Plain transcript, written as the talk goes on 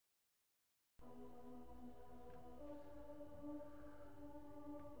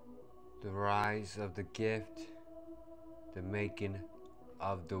The rise of the gift, the making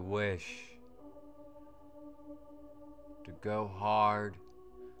of the wish. To go hard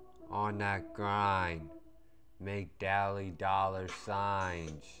on that grind, make daily dollar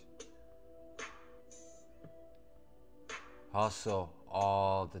signs. Hustle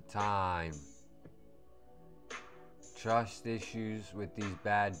all the time. Trust issues with these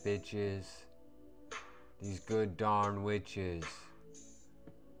bad bitches, these good darn witches.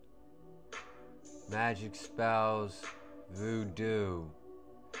 Magic spells, voodoo,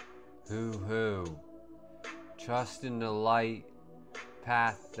 hoo-hoo. Trust in the light,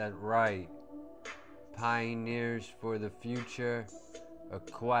 path that right. Pioneers for the future, a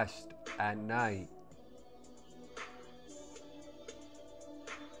quest at night.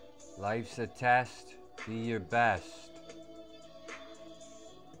 Life's a test, be your best.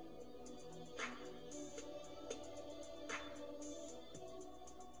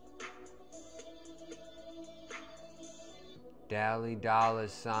 Daily dollar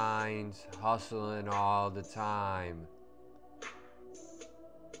signs, hustling all the time.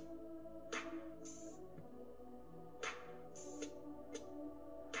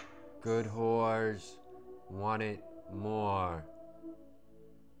 Good whores want it more.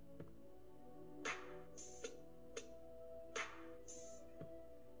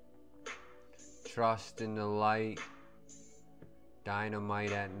 Trust in the light,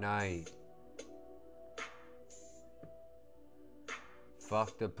 dynamite at night.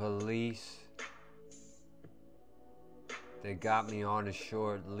 Fuck the police, they got me on a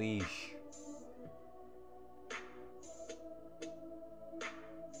short leash.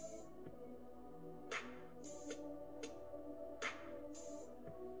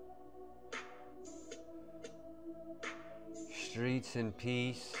 Streets in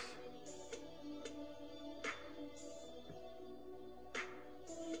peace,